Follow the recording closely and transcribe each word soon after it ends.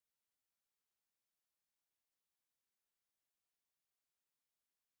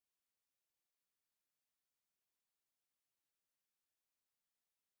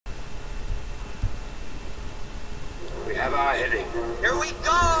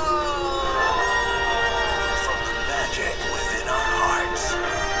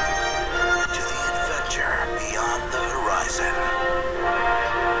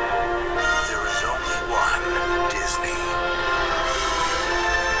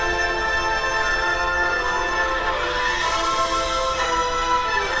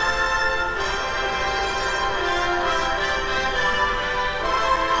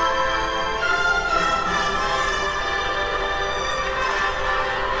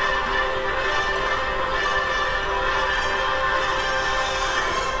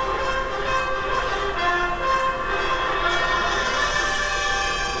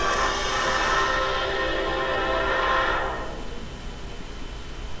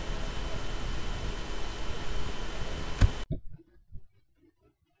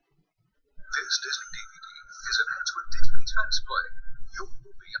This Disney DVD is enhanced with Disney's Fast Play. Your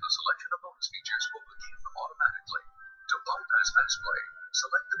movie and a selection of bonus features will begin automatically. To bypass Fast Play,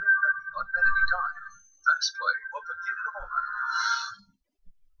 select the main menu on At Any Time. Fast Play will begin in a moment.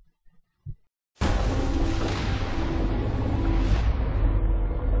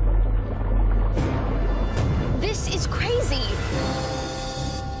 This is crazy!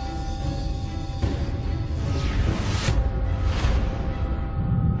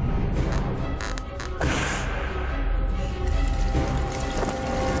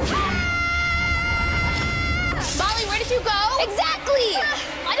 Molly, where did you go? Exactly!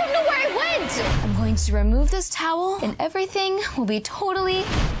 I don't know where I went! I'm going to remove this towel and everything will be totally...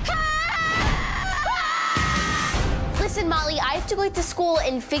 Listen, Molly, I have to go to school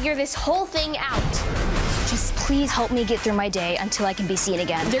and figure this whole thing out. Just please help me get through my day until I can be seen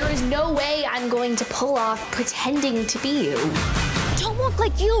again. There is no way I'm going to pull off pretending to be you. Don't walk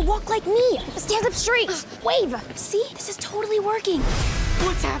like you, walk like me. Stand up straight. Wave. See? This is totally working.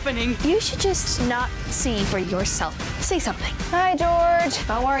 What's happening? You should just not see for yourself. Say something. Hi, George.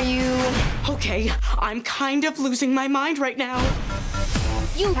 How are you? Okay, I'm kind of losing my mind right now.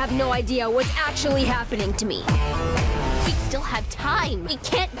 You have no idea what's actually happening to me. We still have time. We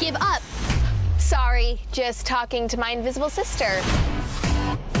can't give up. Sorry, just talking to my invisible sister.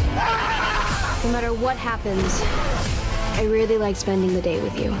 No matter what happens, I really like spending the day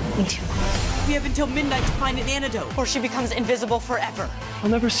with you. Me too. We have until midnight to find an antidote, or she becomes invisible forever. I'll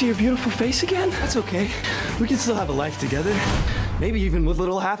never see your beautiful face again? That's okay. We can still have a life together. Maybe even with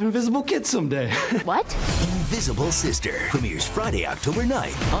little half-invisible kids someday. What? Invisible Sister premieres Friday, October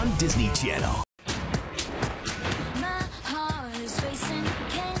 9th on Disney Channel.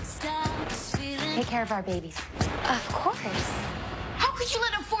 Take care of our babies. Of course. How could you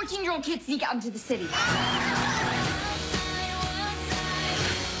let a 14-year-old kid sneak out into the city?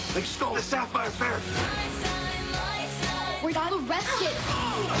 They stole the Sapphire Fair. We got arrested.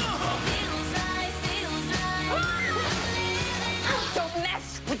 Don't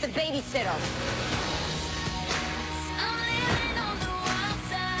mess with the babysitter.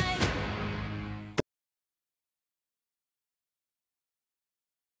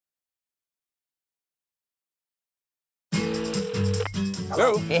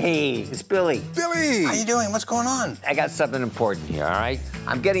 Hello. Hey, it's Billy. Billy! How you doing? What's going on? I got something important here, all right?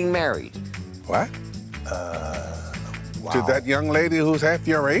 I'm getting married. What? Wow. To that young lady who's half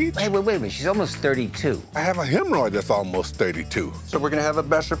your age? Hey, wait a minute. She's almost 32. I have a hemorrhoid that's almost 32. So we're gonna have a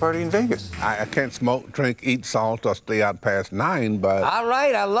bachelor party in Vegas. I can't smoke, drink, eat salt, or stay out past 9, but... All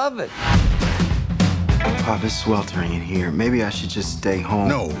right, I love it. Pop, it's sweltering in here. Maybe I should just stay home.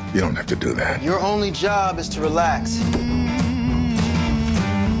 No, you don't have to do that. Your only job is to relax.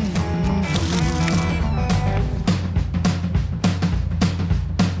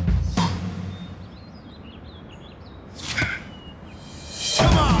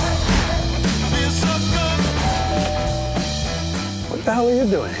 What the hell are you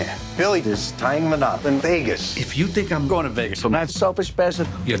doing here? Billy is tying him up in Vegas. If you think I'm going to Vegas, I'm that selfish bastard,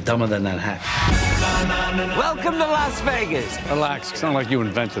 you're dumber than that hat. Welcome to Las Vegas. Relax, it's not like you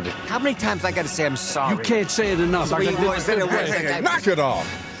invented it. How many times I got to say I'm sorry? You can't say it enough. We always said it once. Hey, knock it off.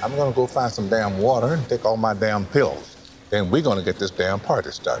 I'm gonna go find some damn water and take all my damn pills. Then we're gonna get this damn party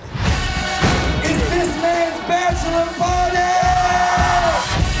started. It's this man's bachelor party!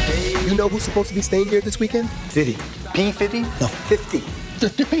 You know who's supposed to be staying here this weekend? 50. P50? No, 50. The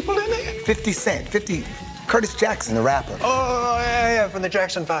people in there? 50 Cent. 50. Curtis Jackson, the rapper. Oh, yeah, from the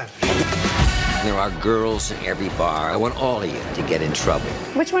Jackson 5. There are girls in every bar. I want all of you to get in trouble.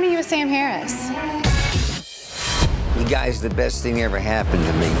 Which one of you is Sam Harris? You guys are the best thing ever happened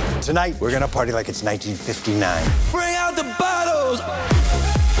to me. Tonight, we're gonna party like it's 1959. Bring out the bottles!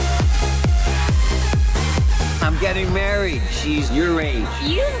 I'm getting married. She's your age.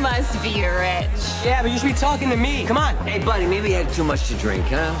 You must be rich. Yeah, but you should be talking to me. Come on. Hey, buddy, maybe you had too much to drink,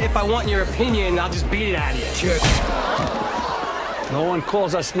 huh? If I want your opinion, I'll just beat it out of you. No one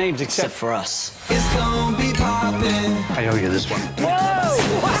calls us names except for us. It's gonna be poppin'. I owe you this one. Whoa!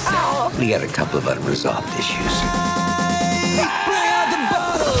 Wow! We got a couple of unresolved issues. Bring out the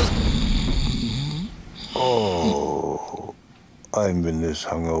bottles! Oh, I haven't been this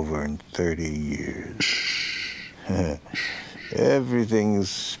hungover in 30 years. Everything's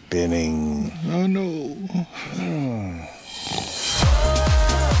spinning. Oh, no.